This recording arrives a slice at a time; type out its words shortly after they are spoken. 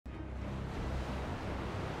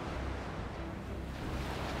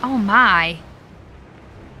Oh my.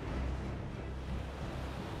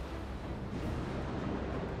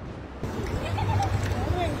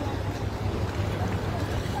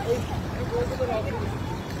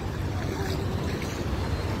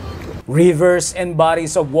 Rivers and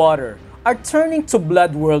bodies of water are turning to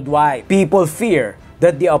blood worldwide. People fear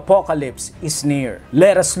that the apocalypse is near.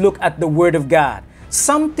 Let us look at the Word of God.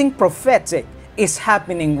 Something prophetic is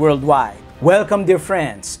happening worldwide. Welcome, dear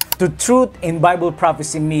friends, to Truth in Bible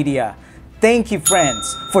Prophecy Media. Thank you,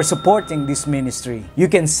 friends, for supporting this ministry. You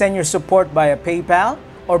can send your support via PayPal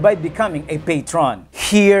or by becoming a patron.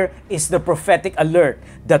 Here is the prophetic alert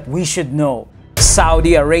that we should know.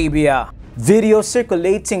 Saudi Arabia. Video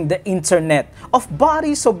circulating the internet of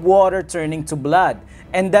bodies of water turning to blood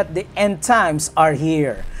and that the end times are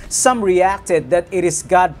here. Some reacted that it is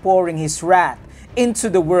God pouring His wrath into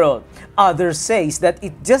the world. Others says that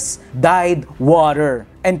it just dyed water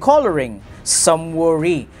and coloring. Some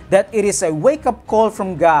worry that it is a wake-up call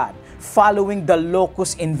from God following the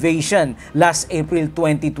locust invasion last April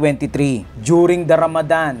 2023. During the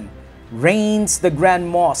Ramadan rains, the Grand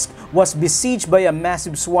Mosque was besieged by a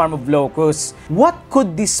massive swarm of locusts. What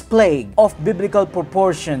could this plague of biblical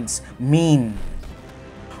proportions mean?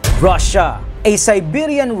 Russia. A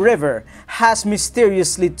Siberian river has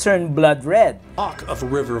mysteriously turned blood red. Talk of a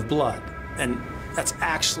river of blood, and that's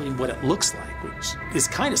actually what it looks like, which is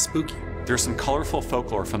kind of spooky. There's some colorful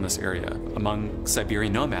folklore from this area among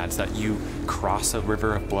Siberian nomads that you cross a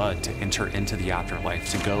river of blood to enter into the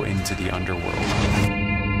afterlife, to go into the underworld.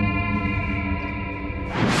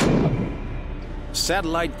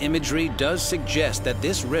 Satellite imagery does suggest that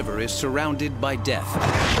this river is surrounded by death.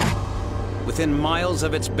 Within miles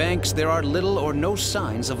of its banks, there are little or no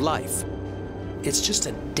signs of life. It's just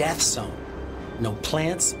a death zone. No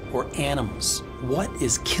plants or animals. What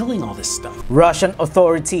is killing all this stuff? Russian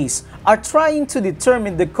authorities are trying to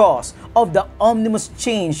determine the cause of the ominous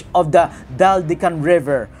change of the Daldikan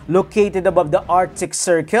River, located above the Arctic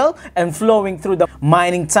Circle and flowing through the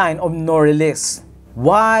mining town of Norilsk.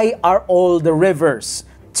 Why are all the rivers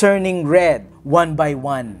turning red one by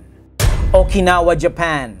one? Okinawa,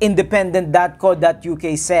 Japan.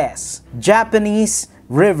 Independent.co.uk says, Japanese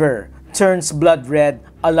river turns blood red,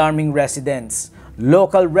 alarming residents.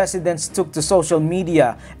 Local residents took to social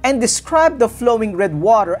media and described the flowing red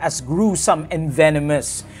water as gruesome and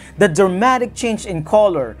venomous. The dramatic change in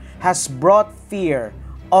color has brought fear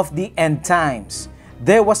of the end times.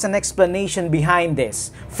 There was an explanation behind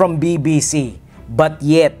this from BBC. But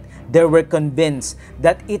yet, they were convinced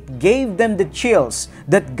that it gave them the chills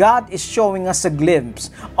that God is showing us a glimpse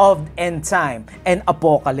of end time and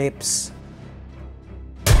apocalypse.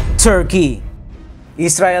 Turkey.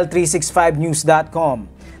 Israel365news.com.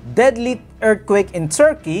 Deadly earthquake in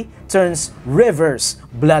Turkey turns rivers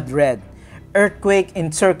blood red. Earthquake in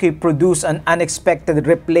Turkey produced an unexpected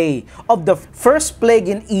replay of the first plague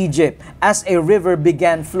in Egypt as a river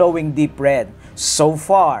began flowing deep red. So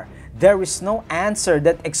far, there is no answer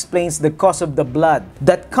that explains the cause of the blood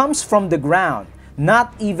that comes from the ground.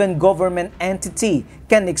 Not even government entity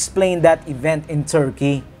can explain that event in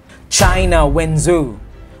Turkey. China, Wenzhou.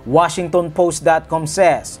 WashingtonPost.com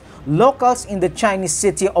says, locals in the Chinese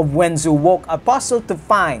city of Wenzhou woke up puzzled to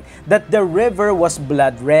find that the river was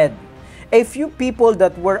blood red. A few people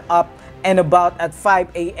that were up and about at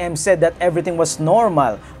 5 a.m. said that everything was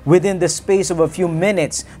normal. Within the space of a few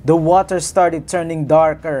minutes, the water started turning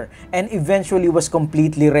darker and eventually was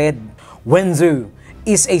completely red. Wenzhou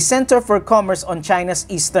is a center for commerce on China's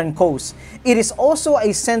eastern coast. It is also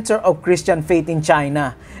a center of Christian faith in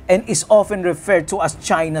China and is often referred to as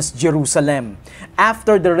China's Jerusalem.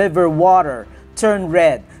 After the river water turned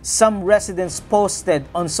red, some residents posted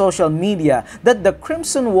on social media that the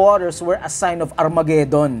crimson waters were a sign of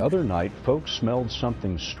Armageddon. The other night, folks smelled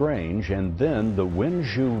something strange, and then the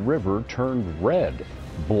Wenzhou River turned red,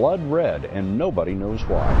 blood red, and nobody knows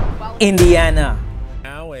why. Indiana.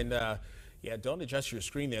 Now, and yeah, don't adjust your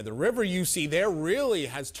screen there. The river you see there really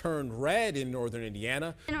has turned red in northern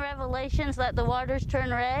Indiana. In Revelations, let the waters turn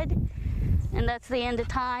red, and that's the end of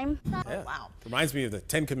time. Yeah. Wow. Reminds me of the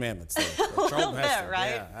Ten Commandments. There. A little bit,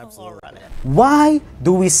 right? Yeah, absolutely. Why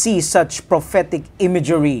do we see such prophetic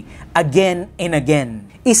imagery again and again?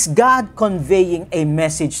 Is God conveying a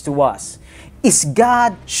message to us? Is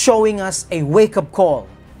God showing us a wake-up call?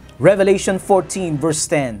 Revelation 14 verse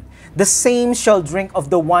 10. The same shall drink of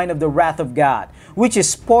the wine of the wrath of God, which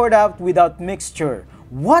is poured out without mixture.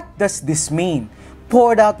 What does this mean?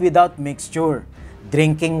 Poured out without mixture.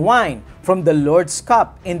 Drinking wine from the Lord's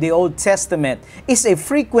cup in the Old Testament is a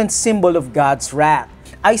frequent symbol of God's wrath.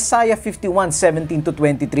 Isaiah 51:17 to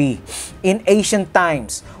 23. In ancient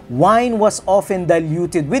times, wine was often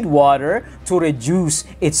diluted with water to reduce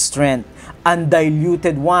its strength.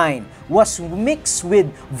 Undiluted wine was mixed with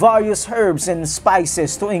various herbs and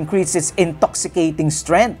spices to increase its intoxicating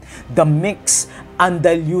strength. The mixed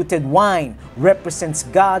undiluted wine represents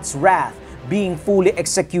God's wrath being fully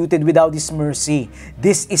executed without His mercy.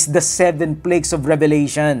 This is the 7 plagues of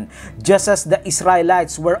Revelation. Just as the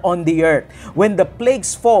Israelites were on the earth, when the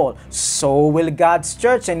plagues fall, so will God's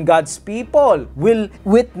church and God's people will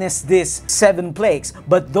witness these 7 plagues.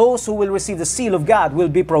 But those who will receive the seal of God will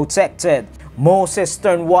be protected. Moses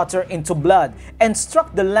turned water into blood and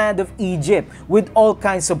struck the land of Egypt with all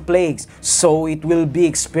kinds of plagues. So it will be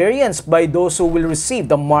experienced by those who will receive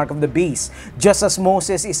the mark of the beast. Just as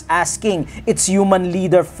Moses is asking its human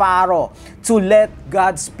leader Pharaoh to let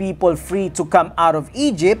God's people free to come out of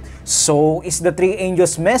Egypt, so is the 3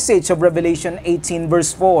 angels' message of Revelation 18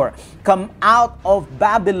 verse 4. Come out of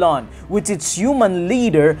Babylon with its human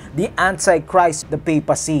leader, the Antichrist, the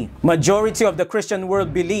papacy. Majority of the Christian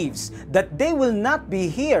world believes that they will not be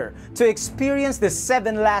here to experience the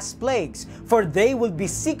 7 last plagues, for they will be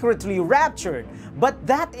secretly raptured. But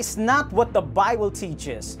that is not what the Bible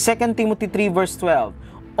teaches. 2 Timothy 3 verse 12.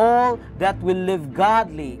 All that will live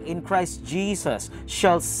godly in Christ Jesus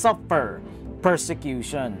shall suffer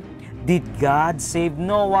persecution. Did God save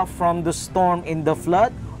Noah from the storm in the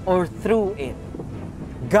flood or through it?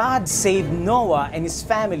 God saved Noah and his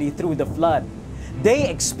family through the flood. They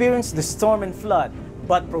experienced the storm and flood,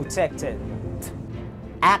 but protected.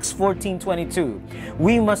 Acts 14:22.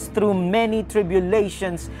 We must through many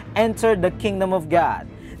tribulations enter the kingdom of God.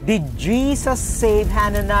 Did Jesus save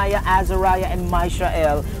Hananiah, Azariah, and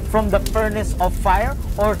Mishael from the furnace of fire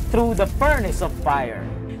or through the furnace of fire?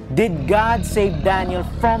 Did God save Daniel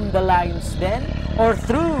from the lion's den or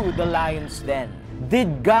through the lion's den?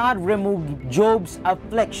 Did God remove Job's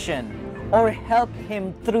affliction or help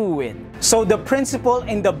him through it? So the principle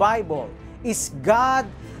in the Bible is God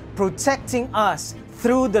protecting us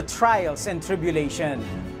through the trials and tribulation.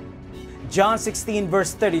 John 16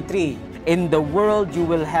 verse 33. In the world you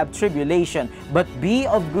will have tribulation, but be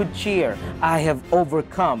of good cheer. I have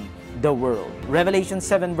overcome the world. Revelation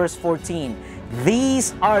 7 verse 14.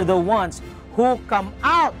 These are the ones who come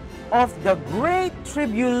out of the great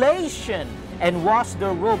tribulation and washed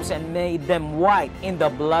their robes and made them white in the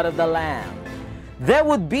blood of the Lamb. There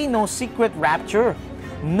would be no secret rapture.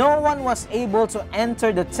 No one was able to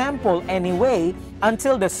enter the temple anyway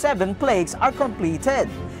until the 7 plagues are completed.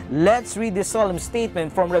 Let's read the solemn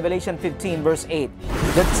statement from Revelation 15 verse 8.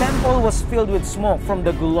 The temple was filled with smoke from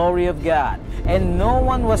the glory of God, and no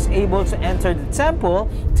one was able to enter the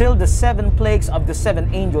temple till the 7 plagues of the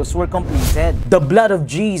 7 angels were completed. The blood of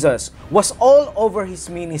Jesus was all over His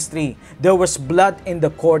ministry. There was blood in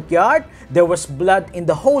the courtyard, there was blood in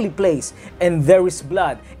the holy place, and there is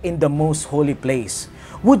blood in the most holy place.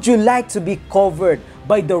 Would you like to be covered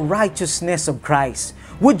by the righteousness of Christ?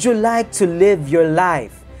 Would you like to live your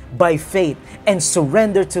life by faith and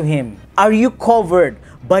surrender to Him? Are you covered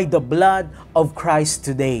by the blood of Christ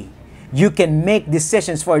today? You can make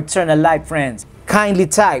decisions for eternal life, friends. Kindly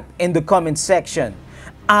type in the comment section,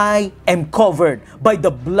 I am covered by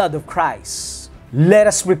the blood of Christ. Let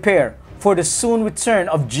us prepare for the soon return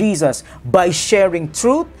of Jesus by sharing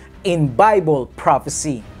truth in Bible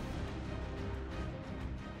prophecy.